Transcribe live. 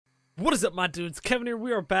What is up, my dudes? Kevin here.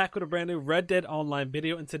 We are back with a brand new Red Dead Online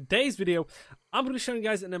video. In today's video, I'm going to be showing you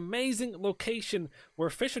guys an amazing location where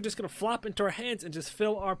fish are just going to flop into our hands and just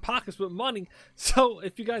fill our pockets with money. So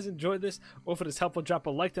if you guys enjoyed this, or if it is helpful, drop a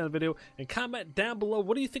like down the video and comment down below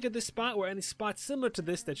what do you think of this spot or any spots similar to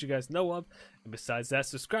this that you guys know of. And besides that,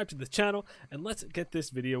 subscribe to the channel and let's get this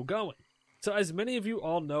video going. So as many of you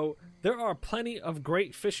all know, there are plenty of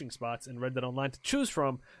great fishing spots in Red Dead Online to choose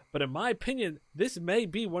from, but in my opinion, this may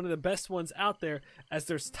be one of the best ones out there, as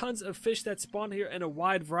there's tons of fish that spawn here and a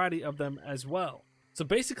wide variety of them as well. So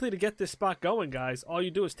basically, to get this spot going, guys, all you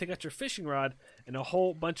do is take out your fishing rod and a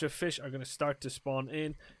whole bunch of fish are going to start to spawn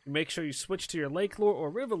in. You make sure you switch to your lake lure or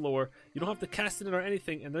river lure. You don't have to cast it in or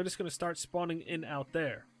anything, and they're just going to start spawning in out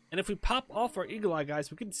there. And if we pop off our eagle eye, guys,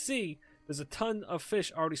 we can see there's a ton of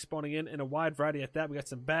fish already spawning in a wide variety at that. We got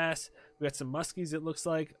some bass, we got some muskies, it looks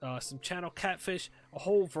like, some channel catfish, a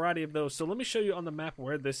whole variety of those. So let me show you on the map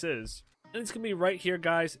where this is. And it's going to be right here,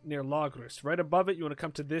 guys, near Logris. Right above it, you want to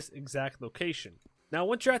come to this exact location. Now,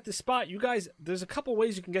 once you're at this spot, you guys, there's a couple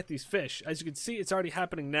ways you can get these fish. As you can see, it's already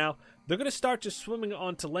happening now. They're going to start just swimming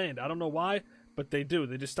onto land. I don't know why, but they do.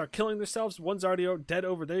 They just start killing themselves. One's already dead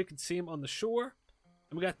over there. You can see him on the shore.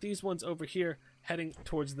 And we got these ones over here heading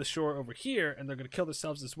towards the shore over here, and they're going to kill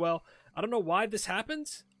themselves as well. I don't know why this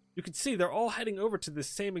happens. You can see they're all heading over to the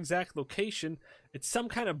same exact location. It's some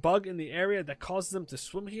kind of bug in the area that causes them to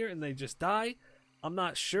swim here and they just die. I'm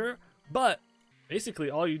not sure, but basically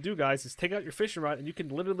all you do, guys, is take out your fishing rod and you can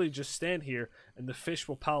literally just stand here and the fish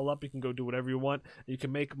will pile up. You can go do whatever you want. You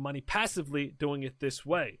can make money passively doing it this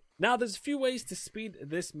way. Now, there's a few ways to speed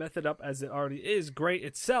this method up, as it already is great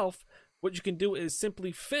itself. What you can do is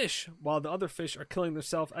simply fish while the other fish are killing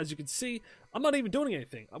themselves. As you can see, I'm not even doing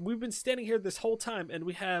anything. We've been standing here this whole time and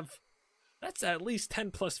we have, that's at least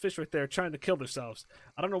 10 plus fish right there trying to kill themselves.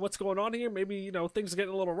 I don't know what's going on here. Maybe, you know, things are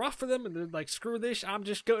getting a little rough for them and they're like, screw this, I'm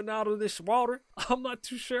just getting out of this water. I'm not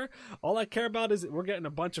too sure. All I care about is that we're getting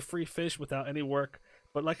a bunch of free fish without any work.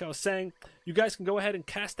 But like I was saying, you guys can go ahead and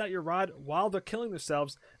cast out your rod while they're killing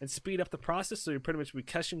themselves and speed up the process. So you're pretty much be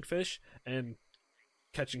catching fish and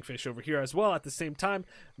catching fish over here as well at the same time,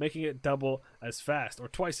 making it double as fast or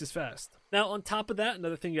twice as fast. Now, on top of that,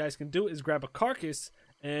 another thing you guys can do is grab a carcass,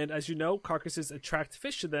 and as you know, carcasses attract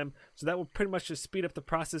fish to them, so that will pretty much just speed up the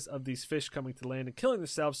process of these fish coming to land and killing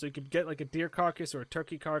themselves. So you could get like a deer carcass or a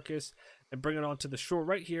turkey carcass and bring it onto the shore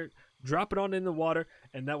right here, drop it on in the water,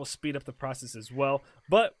 and that will speed up the process as well.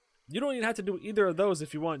 But you don't even have to do either of those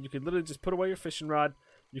if you want. You could literally just put away your fishing rod.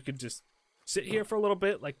 You could just sit here for a little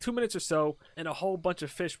bit, like 2 minutes or so, and a whole bunch of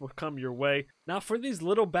fish will come your way. Now, for these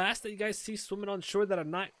little bass that you guys see swimming on shore that are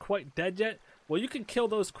not quite dead yet, well, you can kill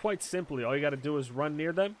those quite simply. All you got to do is run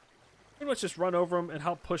near them, pretty much just run over them and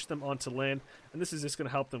help push them onto land, and this is just going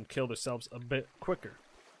to help them kill themselves a bit quicker.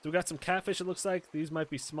 So we got some catfish, it looks like. These might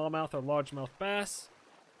be smallmouth or largemouth bass,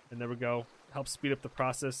 and there we go. Help speed up the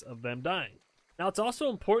process of them dying. Now, it's also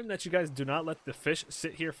important that you guys do not let the fish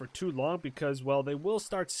sit here for too long because, well, they will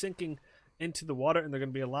start sinking into the water and they're going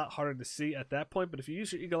to be a lot harder to see at that point. But if you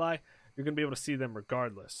use your eagle eye, you're going to be able to see them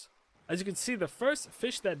regardless. As you can see, the first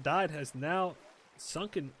fish that died has now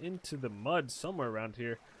sunken into the mud somewhere around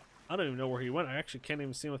here. I don't even know where he went. I actually can't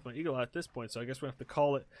even see him with my eagle eye at this point, so I guess we have to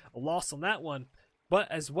call it a loss on that one.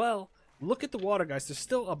 But as well, look at the water, guys. There's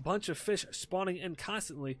still a bunch of fish spawning in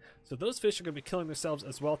constantly, so those fish are going to be killing themselves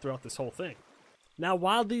as well throughout this whole thing. Now,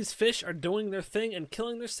 while these fish are doing their thing and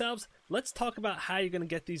killing themselves, let's talk about how you're going to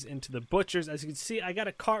get these into the butchers. As you can see, I got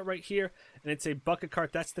a cart right here, and it's a bucket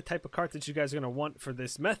cart. That's the type of cart that you guys are going to want for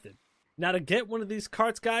this method. Now, to get one of these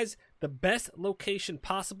carts, guys, the best location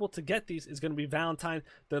possible to get these is going to be Valentine.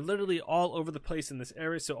 They're literally all over the place in this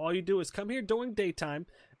area, so all you do is come here during daytime,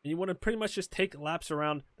 and you want to pretty much just take laps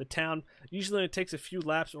around the town. Usually it takes a few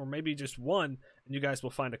laps or maybe just one, and you guys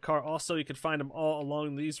will find a car. Also, you can find them all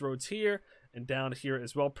along these roads here and down here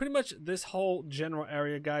as well. Pretty much this whole general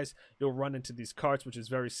area, guys, you'll run into these carts, which is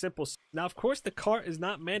very simple. Now, of course, the cart is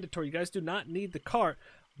not mandatory. You guys do not need the cart,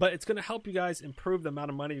 but it's going to help you guys improve the amount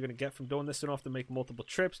of money you're going to get from doing this. You don't have to make multiple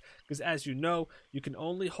trips because, as you know, you can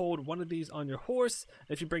only hold one of these on your horse.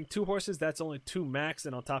 If you bring 2 horses, that's only 2 max,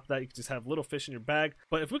 and on top of that, you can just have little fish in your bag.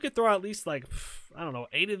 But if we could throw out at least like, I don't know,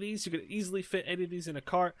 8 of these, you could easily fit 8 of these in a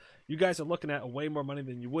cart. You guys are looking at way more money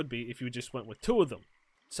than you would be if you just went with 2 of them.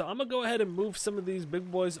 So I'm going to go ahead and move some of these big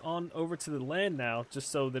boys on over to the land now, just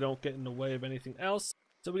so they don't get in the way of anything else.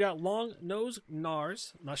 So we got long nose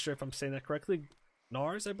gnars. I'm not sure if I'm saying that correctly.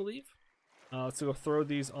 Gnars, I believe. Let's go throw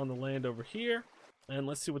these on the land over here. And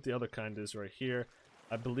let's see what the other kind is right here.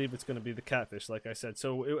 I believe it's going to be the catfish, like I said.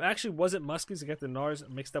 So it actually wasn't muskies. I got the gnars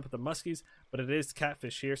mixed up with the muskies, but it is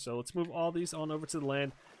catfish here. So let's move all these on over to the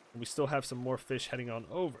land. And we still have some more fish heading on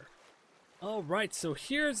over. Alright, so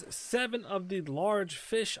here's 7 of the large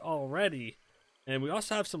fish already. And we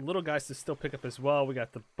also have some little guys to still pick up as well. We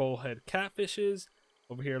got the bullhead catfishes.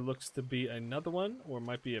 Over here looks to be another one, or it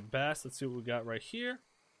might be a bass. Let's see what we got right here.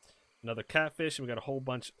 Another catfish, and we got a whole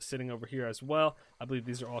bunch sitting over here as well. I believe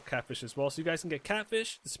these are all catfish as well. So you guys can get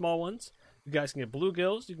catfish, the small ones. You guys can get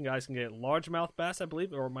bluegills. You guys can get largemouth bass, I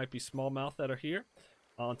believe, or it might be smallmouth that are here.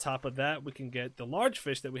 On top of that, we can get the large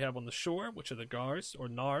fish that we have on the shore, which are the gars or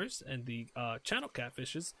nars, and the channel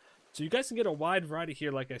catfishes. So you guys can get a wide variety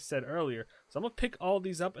here, like I said earlier. So I'm going to pick all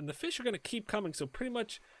these up, and the fish are going to keep coming. So pretty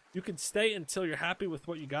much you can stay until you're happy with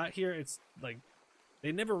what you got here. It's like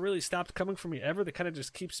they never really stopped coming for me ever. They kind of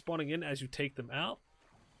just keep spawning in as you take them out.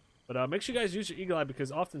 But make sure you guys use your eagle eye,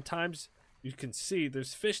 because oftentimes you can see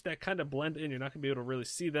there's fish that kind of blend in. You're not going to be able to really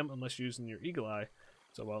see them unless you're using your eagle eye.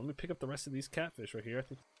 So let me pick up the rest of these catfish right here. I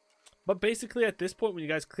think. But basically at this point, when you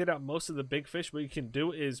guys cleared out most of the big fish, what you can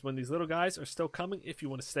do is when these little guys are still coming, if you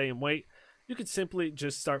want to stay and wait, you can simply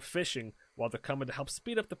just start fishing while they're coming to help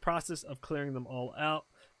speed up the process of clearing them all out.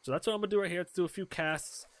 So that's what I'm going to do right here. Let's do a few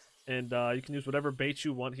casts, and you can use whatever bait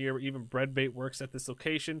you want here. Even bread bait works at this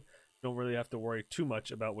location. You don't really have to worry too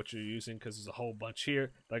much about what you're using, because there's a whole bunch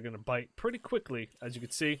here that are going to bite pretty quickly. As you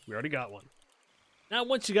can see, we already got one. Now,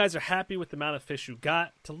 once you guys are happy with the amount of fish you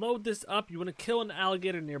got, to load this up, you want to kill an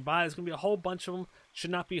alligator nearby. There's going to be a whole bunch of them.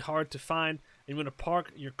 Should not be hard to find. And you want to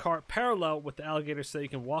park your cart parallel with the alligator so you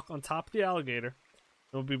can walk on top of the alligator.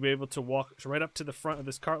 And we'll be able to walk right up to the front of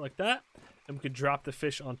this cart like that. And we can drop the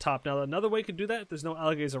fish on top. Now, another way you can do that if there's no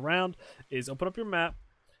alligators around is open up your map.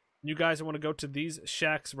 You guys want to go to these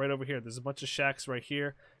shacks right over here. There's a bunch of shacks right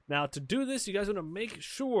here. Now, to do this, you guys want to make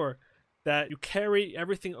sure that you carry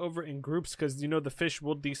everything over in groups, because you know the fish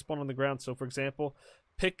will despawn on the ground. So for example,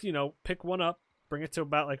 pick one up, bring it to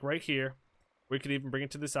about like right here, or you could even bring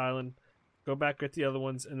it to this island, go back, get the other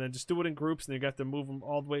ones, and then just do it in groups, and you have to move them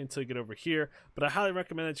all the way until you get over here. But I highly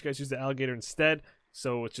recommend that you guys use the alligator instead,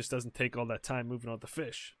 so it just doesn't take all that time moving all the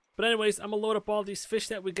fish. But anyways, I'm going to load up all these fish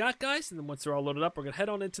that we got, guys. And then once they're all loaded up, we're going to head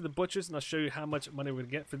on into the butchers, and I'll show you how much money we're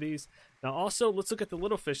going to get for these. Now, also, let's look at the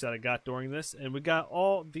little fish that I got during this. And we got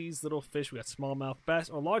all these little fish. We got smallmouth bass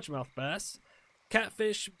or largemouth bass,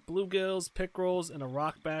 catfish, bluegills, pickerels, and a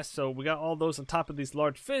rock bass. So we got all those on top of these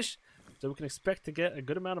large fish. So we can expect to get a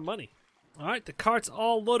good amount of money. All right, the cart's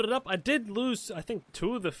all loaded up. I did lose, I think,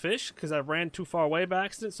 2 of the fish because I ran too far away by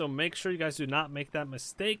accident. So make sure you guys do not make that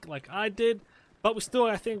mistake like I did. But we still,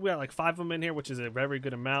 I think we got like 5 of them in here, which is a very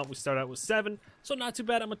good amount. We start out with 7, so not too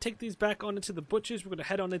bad. I'm going to take these back on into the butchers. We're going to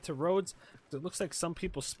head on into Rhodes. It looks like some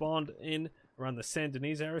people spawned in around the San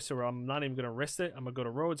Denis area, so I'm not even going to risk it. I'm going to go to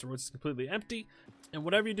Rhodes. Rhodes is completely empty. And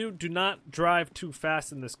whatever you do, do not drive too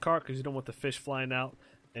fast in this cart, because you don't want the fish flying out.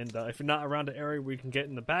 And if you're not around an area where you can get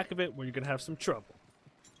in the back of it, where you're going to have some trouble.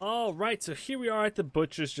 Alright, so here we are at the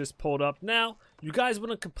butchers, just pulled up. Now, you guys want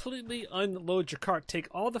to completely unload your cart. Take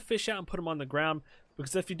all the fish out and put them on the ground,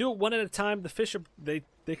 because if you do it one at a time, the fish they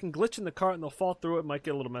can glitch in the cart and they'll fall through it. It might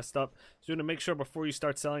get a little messed up. So you want to make sure before you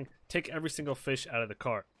start selling, take every single fish out of the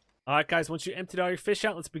cart. Alright guys, once you emptied all your fish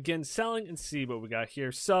out, let's begin selling and see what we got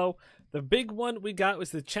here. So, the big one we got was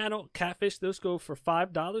the channel catfish. Those go for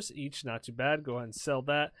 $5 each, not too bad. Go ahead and sell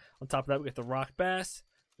that. On top of that, we got the rock bass.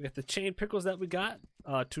 We got the chain pickles that we got,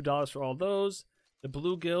 $2 for all those. The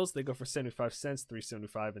bluegills, they go for 75 cents,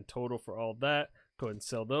 $3.75 in total for all that. Go ahead and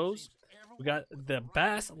sell those. We got the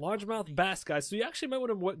bass, largemouth bass, guys. So you actually might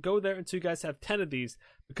want to go there until you guys have 10 of these,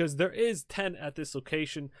 because there is 10 at this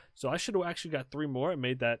location. So I should have actually got 3 more and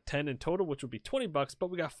made that 10 in total, which would be $20. But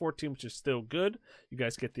we got 14, which is still good. You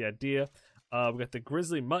guys get the idea. We got the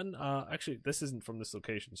grizzly mutton. Actually, this isn't from this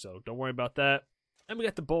location, so don't worry about that. And we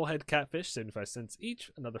got the bullhead catfish, 75 cents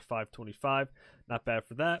each, another $5.25. Not bad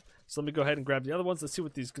for that. So let me go ahead and grab the other ones. Let's see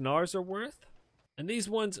what these gnars are worth. And these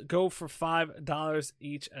ones go for $5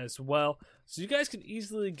 each as well. So you guys can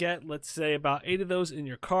easily get, let's say, about 8 of those in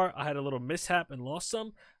your cart. I had a little mishap and lost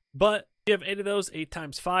some. But if you have 8 of those, 8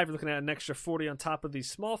 times 5, you're looking at an extra 40 on top of these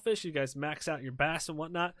small fish. You guys max out your bass and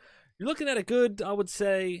whatnot. You're looking at a good, I would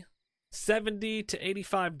say, $70 to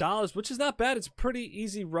 $85, which is not bad. It's a pretty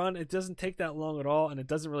easy run. It doesn't take that long at all, and it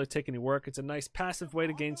doesn't really take any work. It's a nice passive way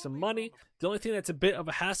to gain some money. The only thing that's a bit of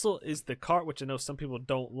a hassle is the cart, which I know some people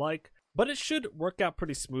don't like, but it should work out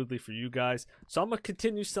pretty smoothly for you guys. So I'm going to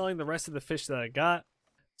continue selling the rest of the fish that I got.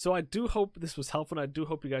 So I do hope this was helpful, and I do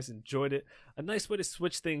hope you guys enjoyed it. A nice way to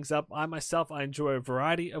switch things up. I enjoy a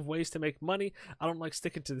variety of ways to make money. I don't like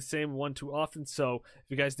sticking to the same one too often. So if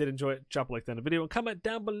you guys did enjoy it, drop a like on the video and comment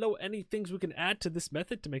down below any things we can add to this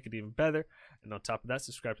method to make it even better. And on top of that,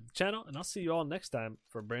 subscribe to the channel, and I'll see you all next time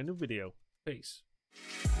for a brand new video. Peace.